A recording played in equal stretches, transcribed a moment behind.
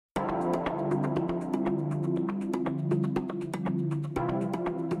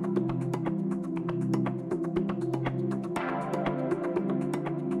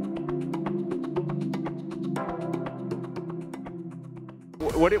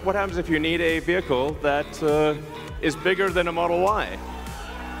what happens if you need a vehicle that is bigger than a Model Y?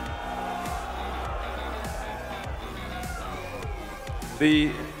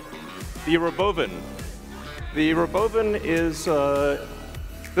 The ROBOVAN. The ROBOVAN is, we're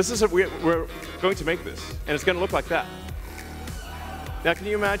going to make this, and it's going to look like that. Now, can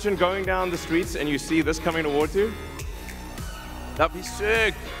you imagine going down the streets and you see this coming towards you? That'd be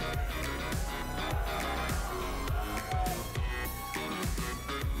sick.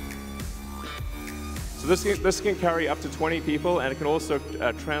 So this can carry up to 20 people, and it can also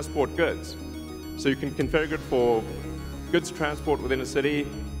transport goods. So you can configure it for goods transport within a city,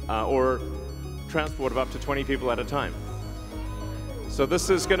 or transport of up to 20 people at a time. So this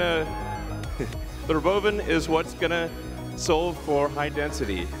is gonna, the ROBOVAN is what's gonna solve for high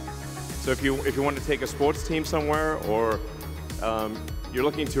density. So if you want to take a sports team somewhere, or you're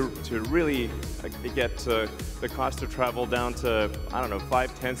looking to really get the cost of travel down to, I don't know,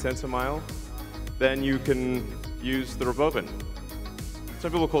 5–10 cents a mile, then you can use the ROBOVAN.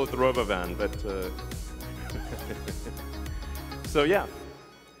 Some people call it the ROBOVAN, but so yeah.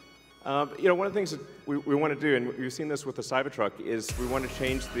 You know, one of the things that we want to do, and we've seen this with the Cybertruck, is we want to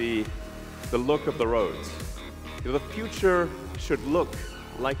change the look of the roads. You know, the future should look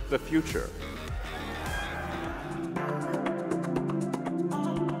like the future.